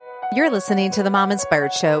You're listening to the Mom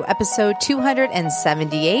Inspired Show, episode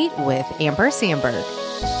 278 with Amber Sandberg.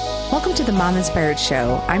 Welcome to the Mom Inspired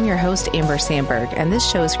Show. I'm your host, Amber Sandberg, and this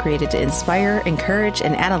show is created to inspire, encourage,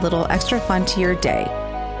 and add a little extra fun to your day.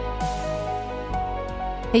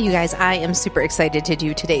 Hey, you guys, I am super excited to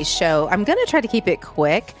do today's show. I'm going to try to keep it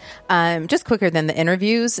quick, just quicker than the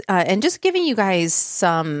interviews, and just giving you guys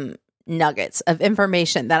some nuggets of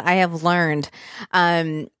information that I have learned.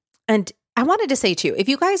 And I wanted to say too, if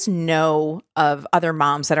you guys know of other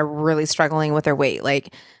moms that are really struggling with their weight,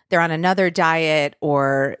 like they're on another diet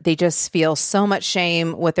or they just feel so much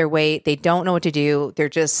shame with their weight, they don't know what to do, they're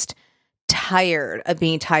just tired of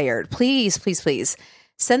being tired, please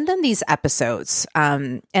send them these episodes.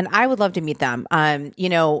 And I would love to meet them.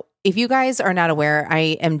 If you guys are not aware,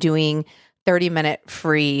 I am doing 30-minute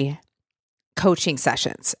free coaching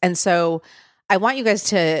sessions. And so I want you guys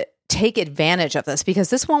to take advantage of this because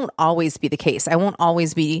this won't always be the case. I won't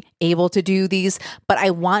always be able to do these, but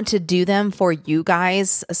I want to do them for you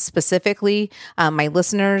guys specifically, my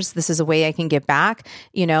listeners. This is a way I can give back,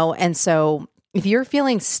 and so if you're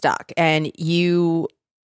feeling stuck and you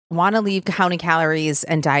want to leave counting calories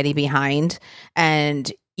and dieting behind, and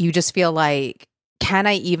you just feel like, can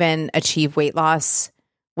I even achieve weight loss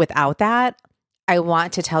without that? I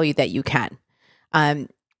want to tell you that you can.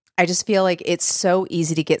 I just feel like it's so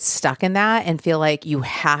easy to get stuck in that and feel like you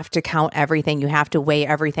have to count everything, you have to weigh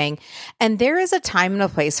everything. And there is a time and a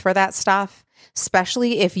place for that stuff,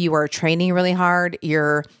 especially if you are training really hard,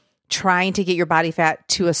 you're trying to get your body fat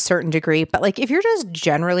to a certain degree. But like if you're just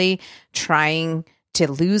generally trying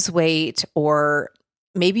to lose weight, or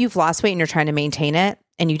maybe you've lost weight and you're trying to maintain it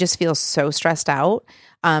and you just feel so stressed out,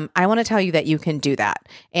 I want to tell you that you can do that.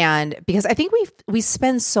 And because I think we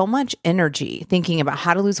spend so much energy thinking about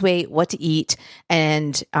how to lose weight, what to eat,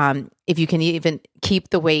 and if you can even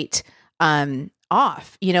keep the weight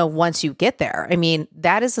off, once you get there. I mean,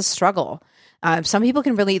 that is a struggle. Some people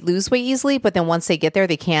can really lose weight easily, but then once they get there,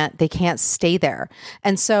 they can't stay there.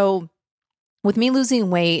 And so with me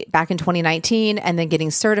losing weight back in 2019 and then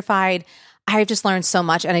getting certified, I've just learned so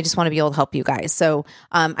much, and I just want to be able to help you guys. So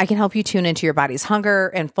I can help you tune into your body's hunger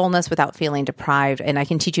and fullness without feeling deprived. And I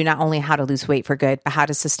can teach you not only how to lose weight for good, but how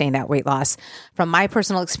to sustain that weight loss from my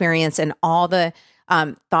personal experience and all the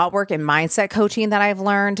thought work and mindset coaching that I've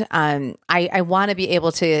learned. I want to be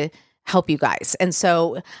able to help you guys. And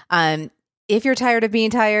so if you're tired of being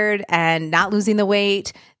tired and not losing the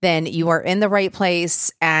weight, then you are in the right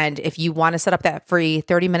place. And if you want to set up that free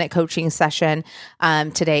 30-minute coaching session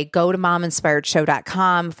today, go to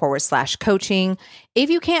mominspiredshow.com/coaching. If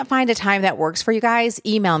you can't find a time that works for you guys,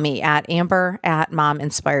 email me at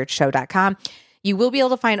amber@mominspiredshow.com. You will be able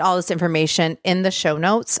to find all this information in the show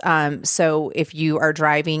notes. So if you are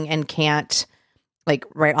driving and can't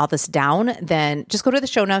write all this down, then just go to the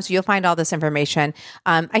show notes. You'll find all this information.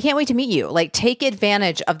 I can't wait to meet you. Take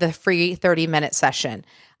advantage of the free 30-minute session.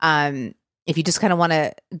 If you just kind of want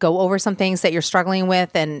to go over some things that you're struggling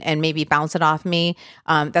with and maybe bounce it off me,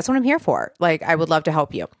 that's what I'm here for. I would love to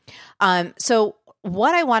help you. So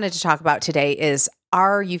what I wanted to talk about today is,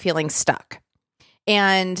 are you feeling stuck?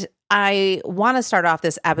 And I want to start off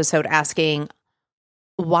this episode asking,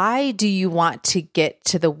 why do you want to get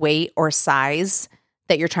to the weight or size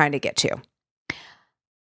that you're trying to get to?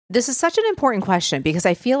 This is such an important question because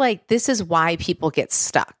I feel like this is why people get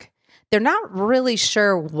stuck. They're not really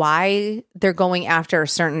sure why they're going after a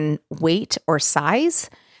certain weight or size.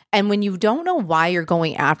 And when you don't know why you're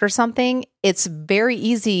going after something, it's very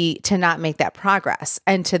easy to not make that progress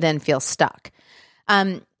and to then feel stuck.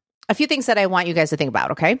 A few things that I want you guys to think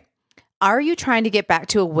about, okay? Are you trying to get back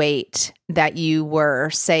to a weight that you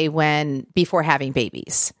were, say, before having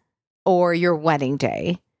babies, or your wedding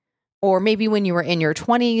day, or maybe when you were in your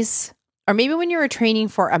 20s, or maybe when you were training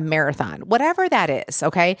for a marathon, whatever that is,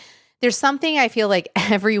 okay? There's something I feel like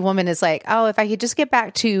every woman is like, oh, if I could just get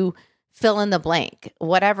back to fill in the blank,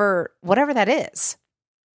 whatever that is.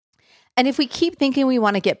 And if we keep thinking we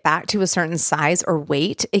want to get back to a certain size or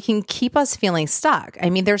weight, it can keep us feeling stuck. I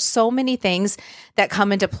mean, there's so many things that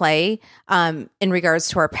come into play in regards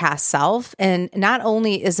to our past self. And not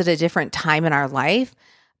only is it a different time in our life,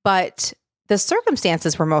 but the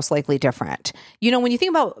circumstances were most likely different. When you think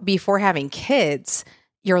about before having kids,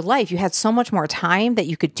 your life, you had so much more time that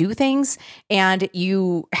you could do things, and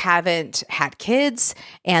you haven't had kids,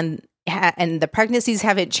 and the pregnancies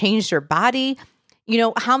haven't changed your body.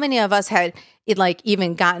 How many of us had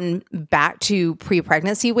even gotten back to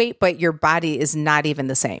pre-pregnancy weight, but your body is not even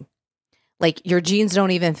the same? Your jeans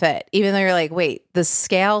don't even fit, even though you're like, wait, the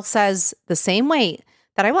scale says the same weight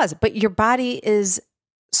that I was, but your body is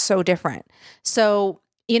so different. So,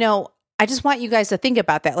 I just want you guys to think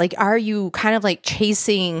about that. Like, are you kind of like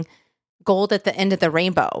chasing gold at the end of the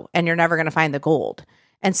rainbow and you're never going to find the gold?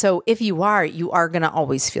 And so if you are going to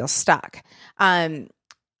always feel stuck. A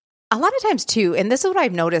lot of times too, and this is what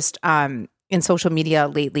I've noticed in social media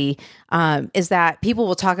lately, is that people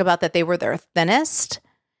will talk about that they were their thinnest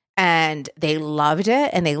and they loved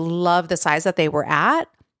it and they loved the size that they were at,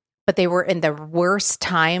 but they were in the worst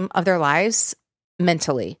time of their lives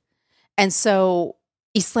mentally. And so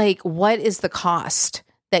it's like, what is the cost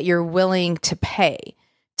that you're willing to pay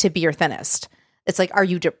to be your thinnest? It's like, are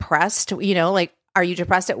you depressed? Like, are you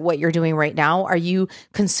depressed at what you're doing right now? Are you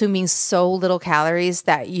consuming so little calories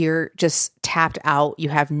that you're just tapped out? You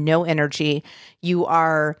have no energy. You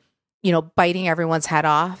are, biting everyone's head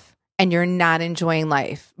off and you're not enjoying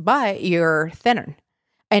life, but you're thinner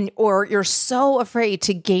or you're so afraid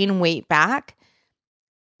to gain weight back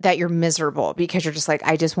that you're miserable because you're just like,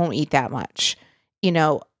 I just won't eat that much.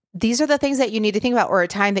 These are the things that you need to think about, or a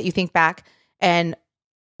time that you think back and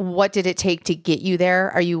what did it take to get you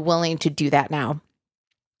there? Are you willing to do that now?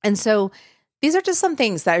 And so these are just some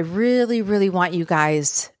things that I really, really want you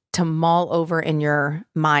guys to mull over in your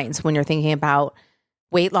minds when you're thinking about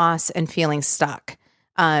weight loss and feeling stuck.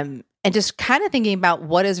 And just kind of thinking about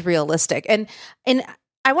what is realistic. And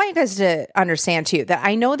I want you guys to understand too, that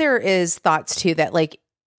I know there is thoughts too that like,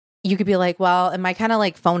 you could be like, well, am I kind of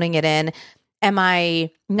like phoning it in? Am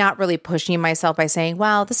I not really pushing myself by saying,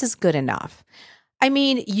 well, this is good enough? I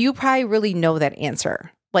mean, you probably really know that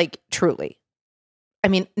answer, like truly. I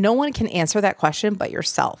mean, no one can answer that question but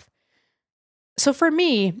yourself. So for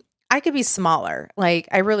me, I could be smaller. Like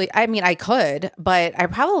I could, but I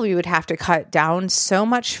probably would have to cut down so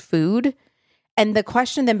much food. And the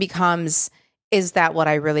question then becomes, is that what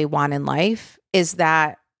I really want in life? Is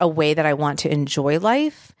that a way that I want to enjoy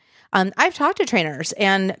life? I've talked to trainers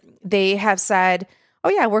and they have said, oh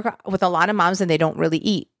yeah, I work with a lot of moms and they don't really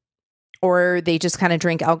eat, or they just kind of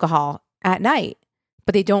drink alcohol at night,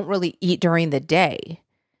 but they don't really eat during the day.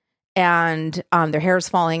 And their hair is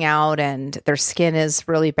falling out and their skin is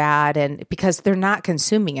really bad, and because they're not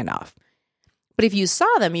consuming enough. But if you saw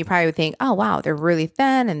them, you probably would think, oh wow, they're really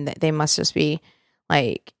thin and they must just be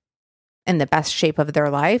like in the best shape of their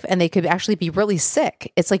life, and they could actually be really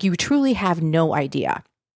sick. It's like you truly have no idea.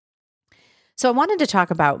 So I wanted to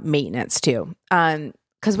talk about maintenance too.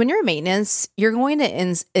 Because when you're in maintenance, you're going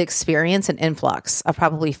to experience an influx of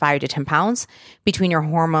probably 5 to 10 pounds between your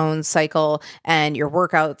hormone cycle and your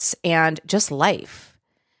workouts and just life.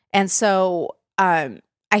 And so I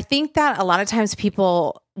think that a lot of times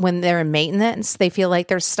people, when they're in maintenance, they feel like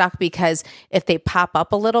they're stuck because if they pop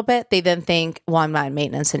up a little bit, they then think, well, I'm not in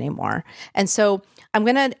maintenance anymore. And so I'm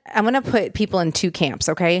gonna put people in two camps,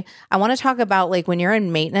 okay? I want to talk about like when you're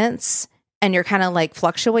in maintenance and you're kind of like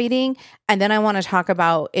fluctuating. And then I want to talk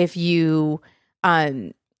about if you are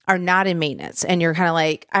not in maintenance and you're kind of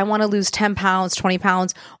like, I want to lose 10 pounds, 20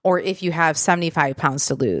 pounds, or if you have 75 pounds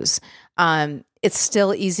to lose. It's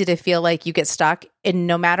still easy to feel like you get stuck in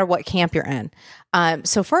no matter what camp you're in.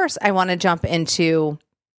 So first, I want to jump into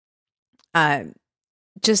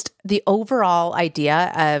just the overall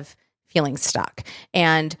idea of feeling stuck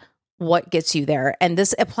and what gets you there. And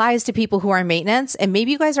this applies to people who are in maintenance. And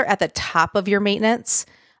maybe you guys are at the top of your maintenance,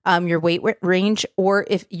 your weight range, or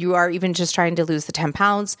if you are even just trying to lose the 10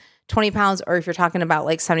 pounds, 20 pounds, or if you're talking about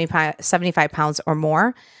like 75 pounds or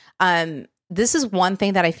more. This is one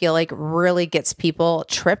thing that I feel like really gets people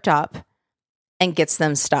tripped up and gets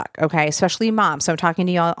them stuck. Okay. Especially moms. So I'm talking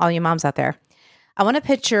to you all you moms out there. I want you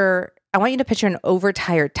to picture an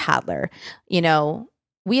overtired toddler.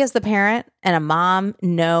 We as the parent and a mom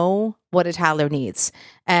know what a toddler needs,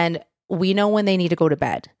 and we know when they need to go to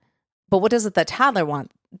bed. But what does the toddler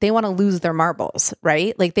want? They want to lose their marbles,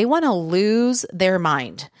 right? Like they want to lose their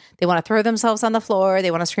mind. They want to throw themselves on the floor.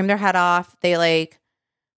 They want to scream their head off. They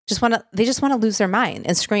just want to lose their mind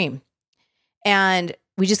and scream. And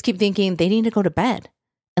we just keep thinking they need to go to bed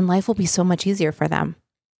and life will be so much easier for them.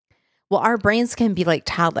 Well, our brains can be like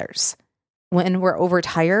toddlers. When we're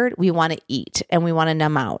overtired, we want to eat and we want to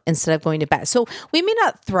numb out instead of going to bed. So we may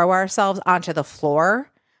not throw ourselves onto the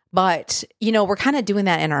floor, but we're kind of doing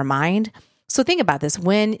that in our mind. So think about this.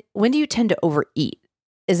 When do you tend to overeat?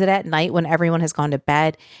 Is it at night when everyone has gone to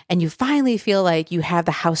bed and you finally feel like you have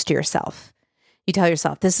the house to yourself? You tell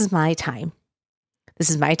yourself, this is my time. This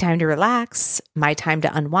is my time to relax, my time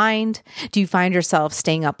to unwind. Do you find yourself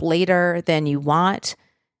staying up later than you want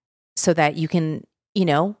so that you can,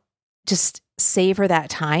 just savor that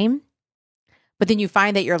time? But then you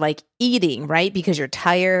find that you're like eating, right? Because you're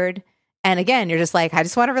tired. And again, you're just like, I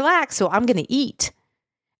just want to relax. So I'm going to eat.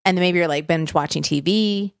 And then maybe you're like binge watching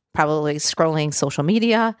TV probably scrolling social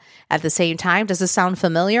media at the same time. Does this sound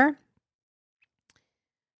familiar?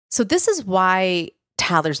 So this is why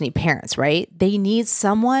toddlers need parents, right? They need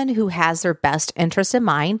someone who has their best interest in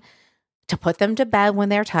mind to put them to bed when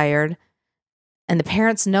they're tired. And the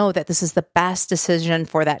parents know that this is the best decision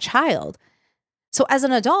for that child. So as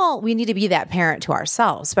an adult, we need to be that parent to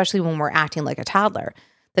ourselves, especially when we're acting like a toddler.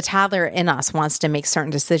 The toddler in us wants to make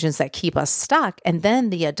certain decisions that keep us stuck. And then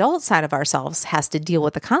the adult side of ourselves has to deal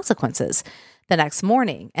with the consequences the next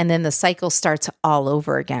morning. And then the cycle starts all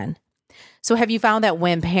over again. So have you found that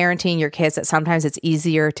when parenting your kids that sometimes it's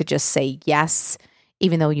easier to just say yes,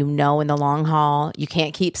 even though you know in the long haul you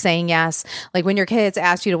can't keep saying yes? Like when your kids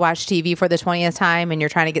ask you to watch TV for the 20th time and you're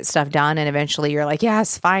trying to get stuff done and eventually you're like,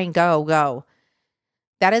 yes, fine, go.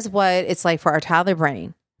 That is what it's like for our toddler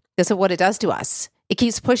brain. This is what it does to us. It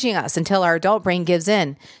keeps pushing us until our adult brain gives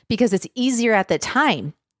in because it's easier at the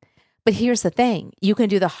time. But here's the thing. You can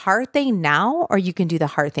do the hard thing now or you can do the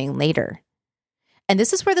hard thing later. And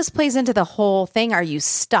this is where this plays into the whole thing. Are you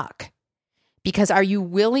stuck? Because are you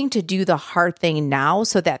willing to do the hard thing now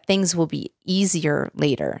so that things will be easier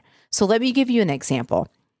later? So let me give you an example.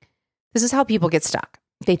 This is how people get stuck.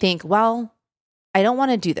 They think, well, I don't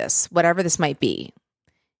want to do this, whatever this might be.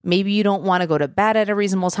 Maybe you don't want to go to bed at a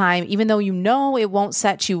reasonable time, even though you know it won't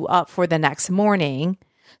set you up for the next morning.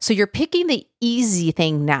 So you're picking the easy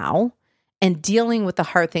thing now and dealing with the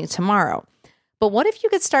hard thing tomorrow. But what if you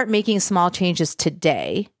could start making small changes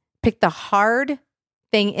today, pick the hard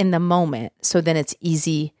thing in the moment, so then it's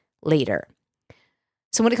easy later?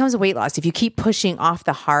 So when it comes to weight loss, if you keep pushing off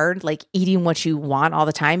the hard, like eating what you want all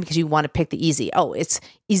the time because you want to pick the easy. Oh, it's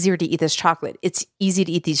easier to eat this chocolate. It's easy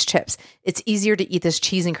to eat these chips. It's easier to eat this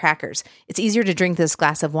cheese and crackers. It's easier to drink this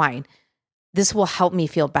glass of wine. This will help me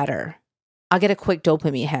feel better. I'll get a quick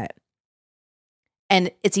dopamine hit.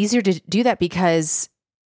 And it's easier to do that because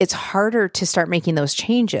it's harder to start making those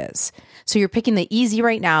changes. So you're picking the easy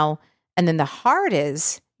right now. And then the hard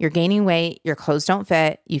is you're gaining weight, your clothes don't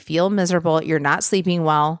fit, you feel miserable, you're not sleeping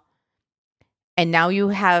well. And now you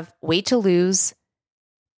have weight to lose.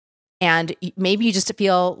 And maybe you just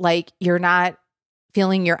feel like you're not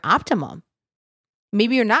feeling your optimum.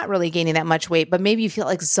 Maybe you're not really gaining that much weight, but maybe you feel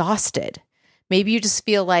exhausted. Maybe you just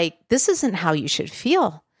feel like this isn't how you should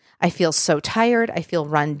feel. I feel so tired. I feel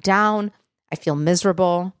run down. I feel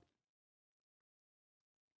miserable.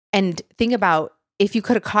 And think about if you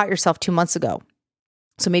could have caught yourself 2 months ago.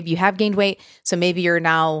 So maybe you have gained weight. So maybe you're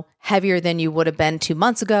now heavier than you would have been 2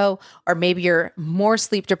 months ago, or maybe you're more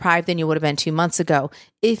sleep deprived than you would have been 2 months ago.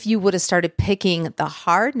 If you would have started picking the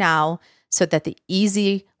hard now so that the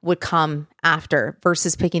easy would come after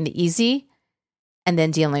versus picking the easy and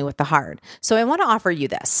then dealing with the hard. So I want to offer you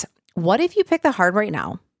this. What if you pick the hard right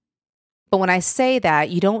now? But when I say that,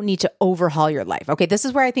 you don't need to overhaul your life. Okay, this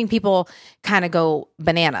is where I think people kind of go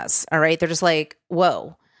bananas, all right? They're just like,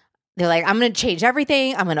 whoa. They're like, I'm going to change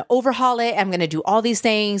everything. I'm going to overhaul it. I'm going to do all these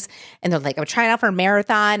things. And they're like, I'm trying out for a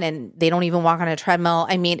marathon and they don't even walk on a treadmill.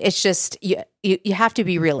 I mean, it's just, you have to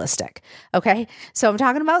be realistic, okay? So I'm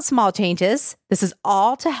talking about small changes. This is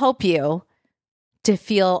all to help you to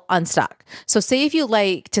feel unstuck. So say if you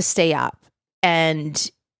like to stay up and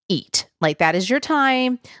eat, like that is your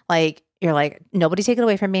time, like you're like, nobody take it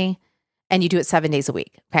away from me. And you do it 7 days a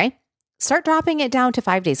week. Okay. Start dropping it down to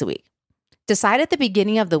 5 days a week. Decide at the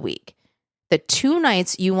beginning of the week the 2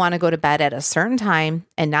 nights you want to go to bed at a certain time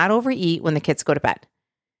and not overeat when the kids go to bed.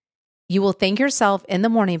 You will thank yourself in the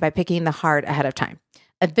morning by picking the hard ahead of time.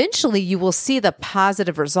 Eventually, you will see the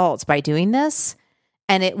positive results by doing this,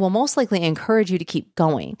 and it will most likely encourage you to keep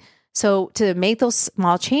going. So to make those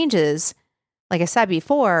small changes, like I said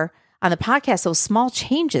before, on the podcast, those small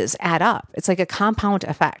changes add up. It's like a compound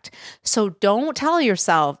effect. So don't tell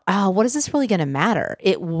yourself, oh, what is this really going to matter?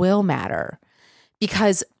 It will matter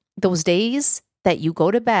because those days that you go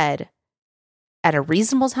to bed at a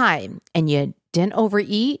reasonable time and you didn't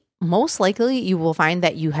overeat, most likely you will find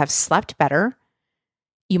that you have slept better.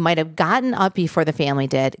 You might have gotten up before the family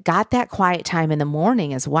did, got that quiet time in the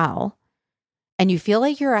morning as well. And you feel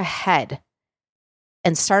like you're ahead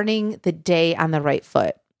and starting the day on the right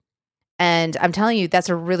foot. And I'm telling you, that's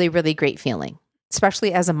a really, really great feeling,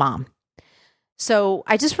 especially as a mom. So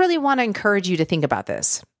I just really want to encourage you to think about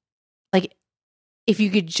this. Like, if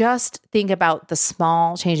you could just think about the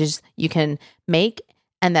small changes you can make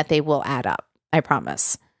and that they will add up, I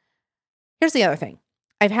promise. Here's the other thing.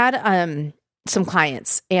 I've had some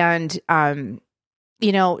clients and, trying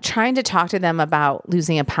to talk to them about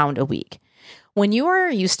losing a pound a week. When you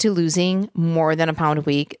are used to losing more than a pound a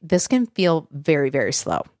week, this can feel very, very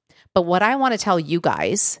slow. But what I want to tell you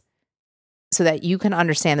guys so that you can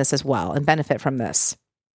understand this as well and benefit from this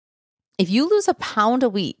If you lose a pound a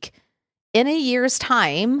week in a year's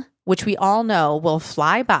time, which we all know will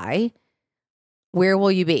fly by, where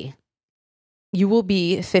will you be? You will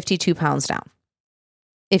be 52 pounds down.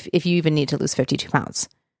 If you even need to lose 52 pounds.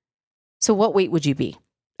 So what weight would you be?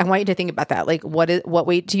 I want you to think about that. Like what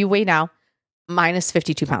weight do you weigh now? Minus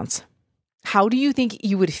 52 pounds. How do you think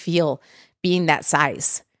you would feel being that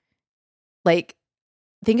size? Like,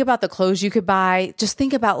 think about the clothes you could buy. Just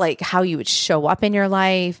think about like how you would show up in your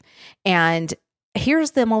life. And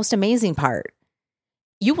here's the most amazing part.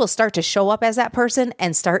 You will start to show up as that person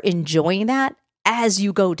and start enjoying that as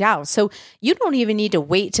you go down. So you don't even need to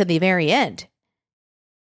wait till the very end.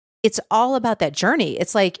 It's all about that journey.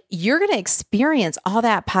 It's like you're going to experience all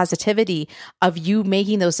that positivity of you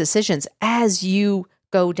making those decisions as you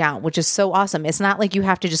go down, which is so awesome. It's not like you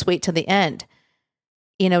have to just wait till the end,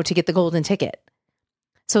 to get the golden ticket.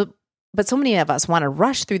 So, but so many of us want to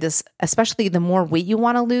rush through this, especially the more weight you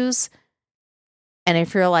want to lose. And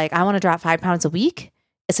if you're like, I want to drop 5 pounds a week,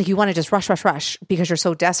 it's like you want to just rush because you're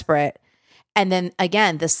so desperate. And then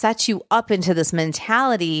again, this sets you up into this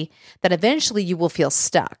mentality that eventually you will feel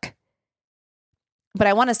stuck. But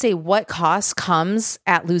I want to say what cost comes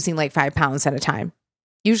at losing like 5 pounds at a time.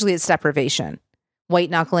 Usually it's deprivation, white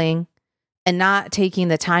knuckling, and not taking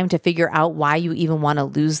the time to figure out why you even want to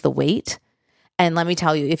lose the weight. And let me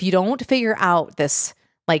tell you, if you don't figure out this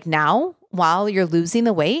like now while you're losing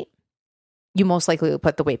the weight, you most likely will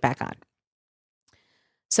put the weight back on.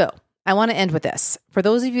 So I want to end with this. For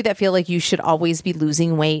those of you that feel like you should always be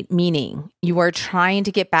losing weight, meaning you are trying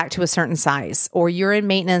to get back to a certain size, or you're in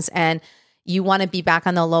maintenance and you want to be back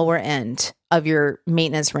on the lower end of your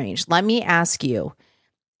maintenance range, let me ask you,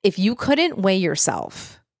 if you couldn't weigh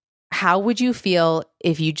yourself, how would you feel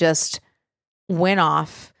if you just went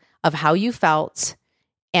off of how you felt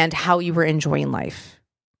and how you were enjoying life?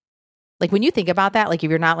 Like when you think about that, like if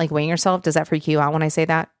you're not like weighing yourself, does that freak you out when I say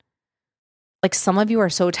that? Like some of you are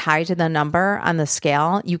so tied to the number on the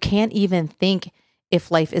scale, you can't even think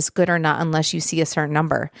if life is good or not unless you see a certain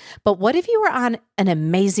number. But what if you were on an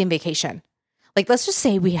amazing vacation? Like let's just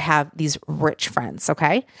say we have these rich friends,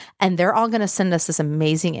 okay? And they're all going to send us this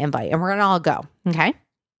amazing invite and we're going to all go, okay? And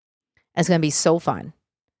it's going to be so fun,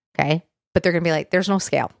 okay? But they're going to be like, there's no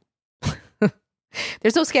scale.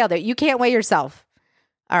 There's no scale there. You can't weigh yourself,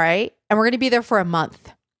 all right? And we're going to be there for a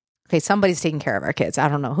month. Okay, somebody's taking care of our kids. I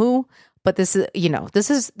don't know who. But this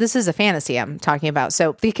is, this is a fantasy I'm talking about.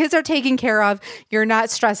 So the kids are taken care of. You're not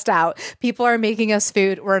stressed out. People are making us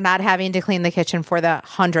food. We're not having to clean the kitchen for the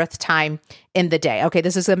 100th time in the day. Okay,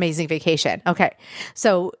 this is an amazing vacation. Okay,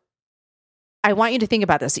 so I want you to think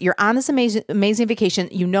about this. You're on this amazing vacation.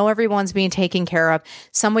 You know everyone's being taken care of.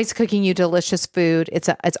 Somebody's cooking you delicious food.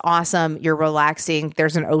 It's awesome. You're relaxing.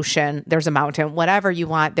 There's an ocean. There's a mountain. Whatever you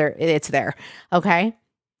want, it's there. Okay.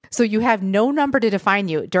 So you have no number to define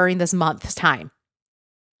you during this month's time,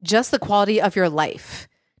 just the quality of your life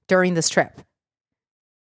during this trip.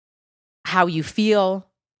 How you feel,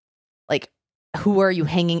 like who are you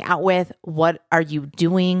hanging out with? What are you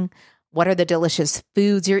doing? What are the delicious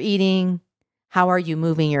foods you're eating? How are you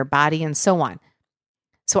moving your body and so on?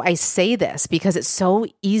 So I say this because it's so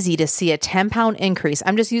easy to see a 10-pound increase.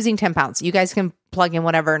 I'm just using 10 pounds. You guys can plug in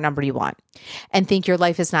whatever number you want and think your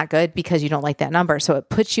life is not good because you don't like that number. So it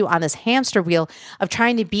puts you on this hamster wheel of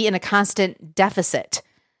trying to be in a constant deficit.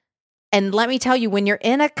 And let me tell you, when you're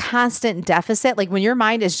in a constant deficit, like when your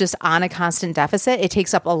mind is just on a constant deficit, it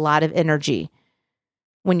takes up a lot of energy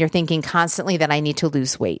when you're thinking constantly that I need to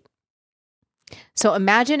lose weight. So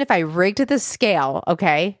imagine if I rigged the scale,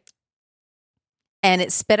 okay, and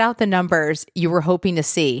it spit out the numbers you were hoping to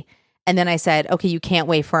see. And then I said, okay, you can't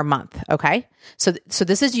wait for a month. Okay. So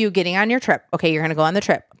this is you getting on your trip. Okay. You're going to go on the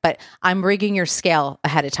trip, but I'm rigging your scale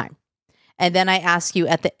ahead of time. And then I ask you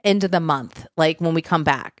at the end of the month, like when we come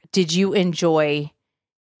back, did you enjoy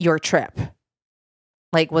your trip?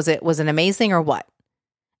 Like, was it amazing or what?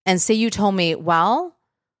 And say you told me, well,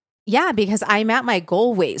 yeah, because I'm at my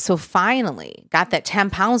goal weight. So finally got that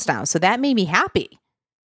 10 pounds down. So that made me happy.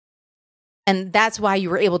 And that's why you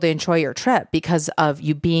were able to enjoy your trip, because of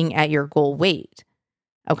you being at your goal weight.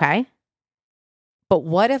 Okay. But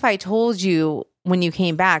what if I told you when you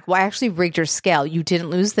came back, well, I actually rigged your scale. You didn't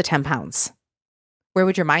lose the 10 pounds. Where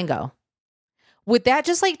would your mind go? Would that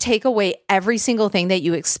just like take away every single thing that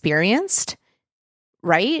you experienced?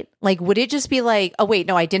 Right? Like, would it just be like, oh, wait,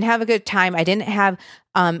 no, I didn't have a good time. I didn't have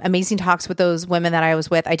amazing talks with those women that I was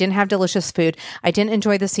with. I didn't have delicious food. I didn't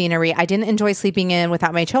enjoy the scenery. I didn't enjoy sleeping in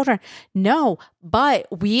without my children. No, but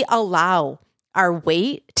we allow our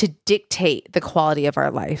weight to dictate the quality of our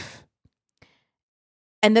life.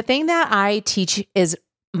 And the thing that I teach is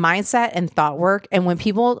mindset and thought work. And when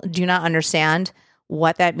people do not understand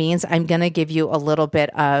what that means, I'm going to give you a little bit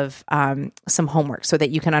of some homework so that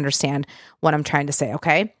you can understand what I'm trying to say.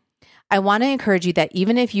 Okay. I want to encourage you that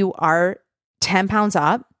even if you are 10 pounds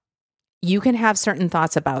up, you can have certain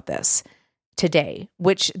thoughts about this today,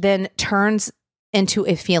 which then turns into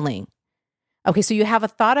a feeling. Okay, so you have a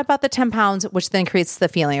thought about the 10 pounds, which then creates the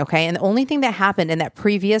feeling, okay? And the only thing that happened in that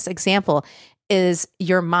previous example is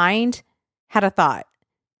your mind had a thought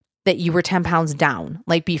that you were 10 pounds down,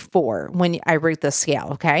 like before when I wrote the scale,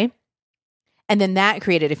 okay? And then that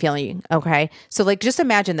created a feeling, okay? So like, just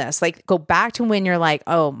imagine this, like go back to when you're like,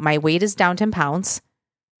 oh, my weight is down 10 pounds.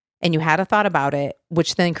 And you had a thought about it,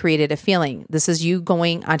 which then created a feeling. This is you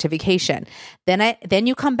going onto vacation. Then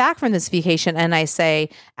you come back from this vacation and I say,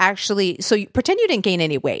 actually, so you pretend you didn't gain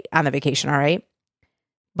any weight on the vacation, all right?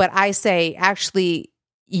 But I say, actually,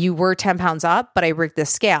 you were 10 pounds up, but I rigged the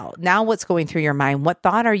scale. Now what's going through your mind? What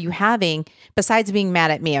thought are you having besides being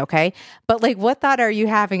mad at me, okay? But like, what thought are you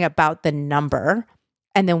having about the number?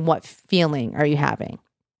 And then what feeling are you having?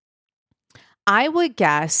 I would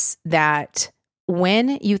guess that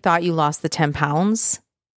when you thought you lost the 10 pounds,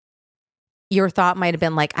 your thought might have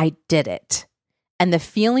been like, I did it. And the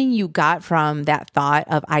feeling you got from that thought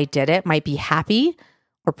of I did it might be happy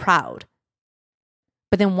or proud.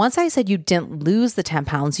 But then once I said you didn't lose the 10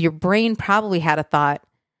 pounds, your brain probably had a thought,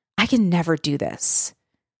 I can never do this.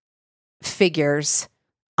 Figures,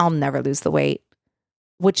 I'll never lose the weight,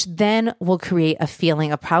 which then will create a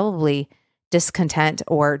feeling of probably discontent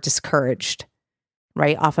or discouraged,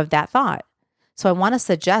 right, off of that thought. So I want to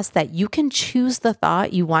suggest that you can choose the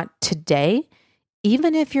thought you want today,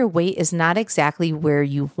 even if your weight is not exactly where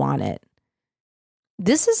you want it.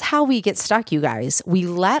 This is how we get stuck, you guys. We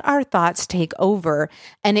let our thoughts take over,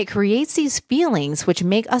 and it creates these feelings which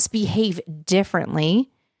make us behave differently,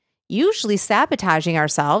 usually sabotaging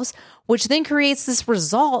ourselves, which then creates this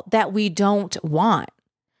result that we don't want,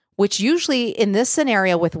 which usually in this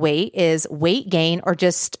scenario with weight is weight gain or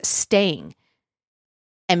just staying.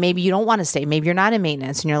 And maybe you don't want to stay. Maybe you're not in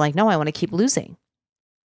maintenance and you're like, no, I want to keep losing.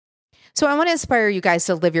 So I want to inspire you guys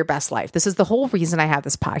to live your best life. This is the whole reason I have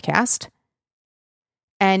this podcast.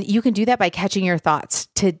 And you can do that by catching your thoughts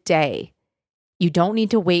today. You don't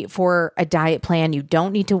need to wait for a diet plan. You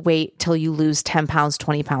don't need to wait till you lose 10 pounds,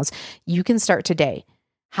 20 pounds. You can start today.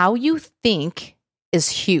 How you think is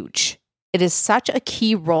huge. It is such a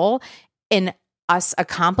key role in us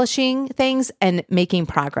accomplishing things and making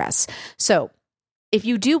progress. So if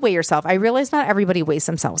you do weigh yourself, I realize not everybody weighs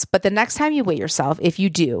themselves, but the next time you weigh yourself, if you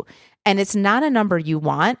do, and it's not a number you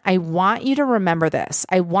want, I want you to remember this.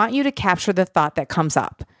 I want you to capture the thought that comes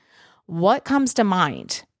up. What comes to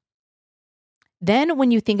mind? Then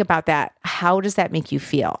when you think about that, how does that make you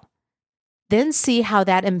feel? Then see how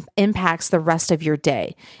that impacts the rest of your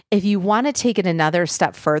day. If you want to take it another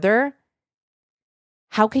step further,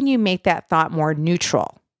 how can you make that thought more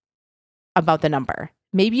neutral about the number?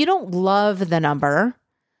 Maybe you don't love the number,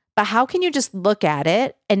 but how can you just look at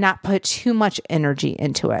it and not put too much energy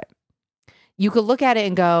into it? You could look at it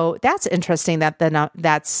and go, that's interesting that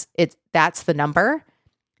that's the number.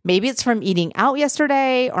 Maybe it's from eating out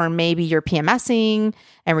yesterday, or maybe you're PMSing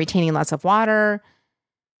and retaining lots of water.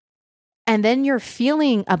 And then you're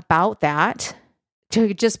feeling about that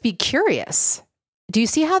to just be curious. Do you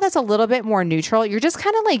see how that's a little bit more neutral? You're just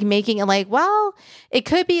kind of like making it like, well, it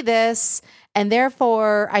could be this, and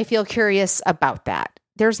therefore I feel curious about that.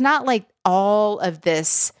 There's not like all of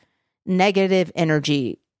this negative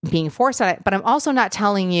energy being forced on it, but I'm also not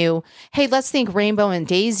telling you, hey, let's think rainbow and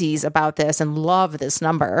daisies about this and love this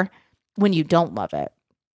number when you don't love it.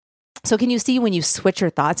 So can you see when you switch your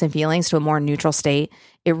thoughts and feelings to a more neutral state,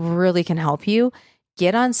 it really can help you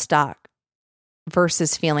get unstuck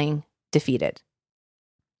versus feeling defeated.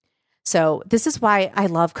 So this is why I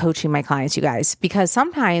love coaching my clients, you guys, because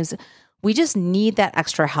sometimes we just need that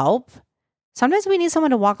extra help. Sometimes we need someone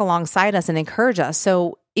to walk alongside us and encourage us.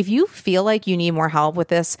 So if you feel like you need more help with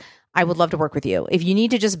this, I would love to work with you. If you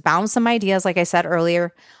need to just bounce some ideas, like I said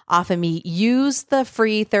earlier, off of me, use the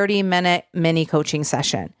free 30-minute mini coaching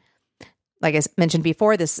session. Like I mentioned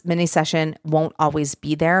before, this mini session won't always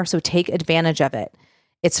be there, so take advantage of it.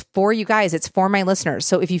 It's for you guys. It's for my listeners.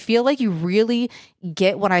 So if you feel like you really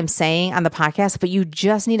get what I'm saying on the podcast, but you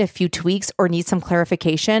just need a few tweaks or need some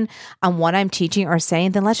clarification on what I'm teaching or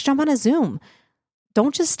saying, then let's jump on a Zoom.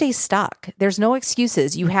 Don't just stay stuck. There's no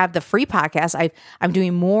excuses. You have the free podcast. I'm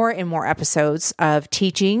doing more and more episodes of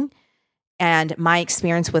teaching and my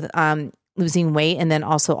experience with losing weight, and then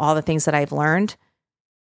also all the things that I've learned.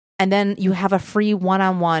 And then you have a free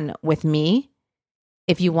one-on-one with me.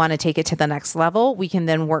 If you want to take it to the next level, we can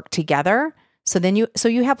then work together So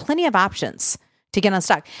you have plenty of options to get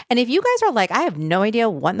unstuck. And if you guys are like, I have no idea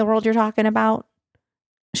what in the world you're talking about,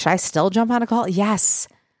 should I still jump on a call? Yes.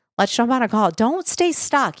 Let's jump on a call. Don't stay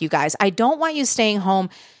stuck, you guys. I don't want you staying home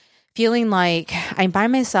feeling like I'm by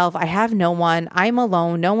myself. I have no one. I'm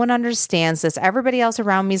alone. No one understands this. Everybody else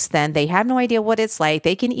around me is thin. They have no idea what it's like.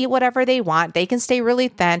 They can eat whatever they want. They can stay really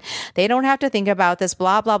thin. They don't have to think about this,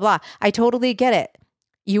 blah, blah, blah. I totally get it.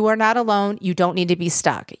 You are not alone. You don't need to be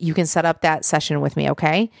stuck. You can set up that session with me,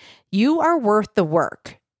 okay? You are worth the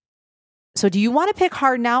work. So do you want to pick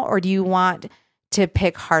hard now or do you want to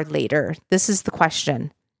pick hard later? This is the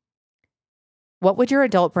question. What would your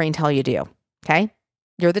adult brain tell you to do? Okay?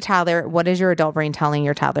 You're the toddler. What is your adult brain telling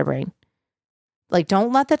your toddler brain? Like,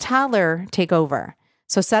 don't let the toddler take over.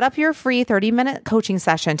 So set up your free 30-minute coaching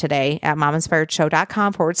session today at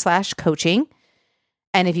mominspiredshow.com/coaching.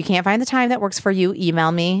 And if you can't find the time that works for you,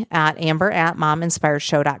 email me at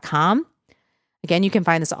amber@mominspiredshow.com. Again, you can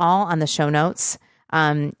find this all on the show notes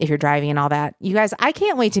if you're driving and all that. You guys, I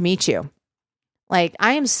can't wait to meet you. Like,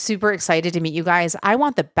 I am super excited to meet you guys. I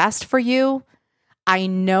want the best for you. I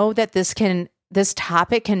know that this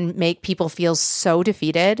topic can make people feel so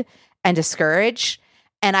defeated and discouraged.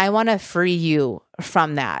 And I want to free you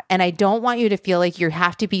from that. And I don't want you to feel like you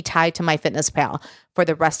have to be tied to MyFitnessPal for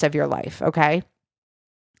the rest of your life. Okay.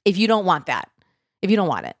 If you don't want that, if you don't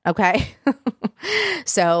want it. Okay.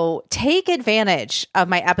 So take advantage of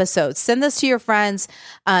my episodes. Send this to your friends.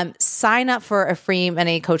 Sign up for a free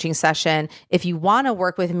mini coaching session. If you want to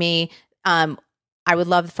work with me, I would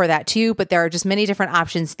love for that too, but there are just many different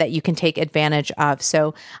options that you can take advantage of.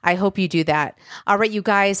 So I hope you do that. All right, you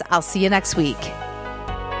guys, I'll see you next week.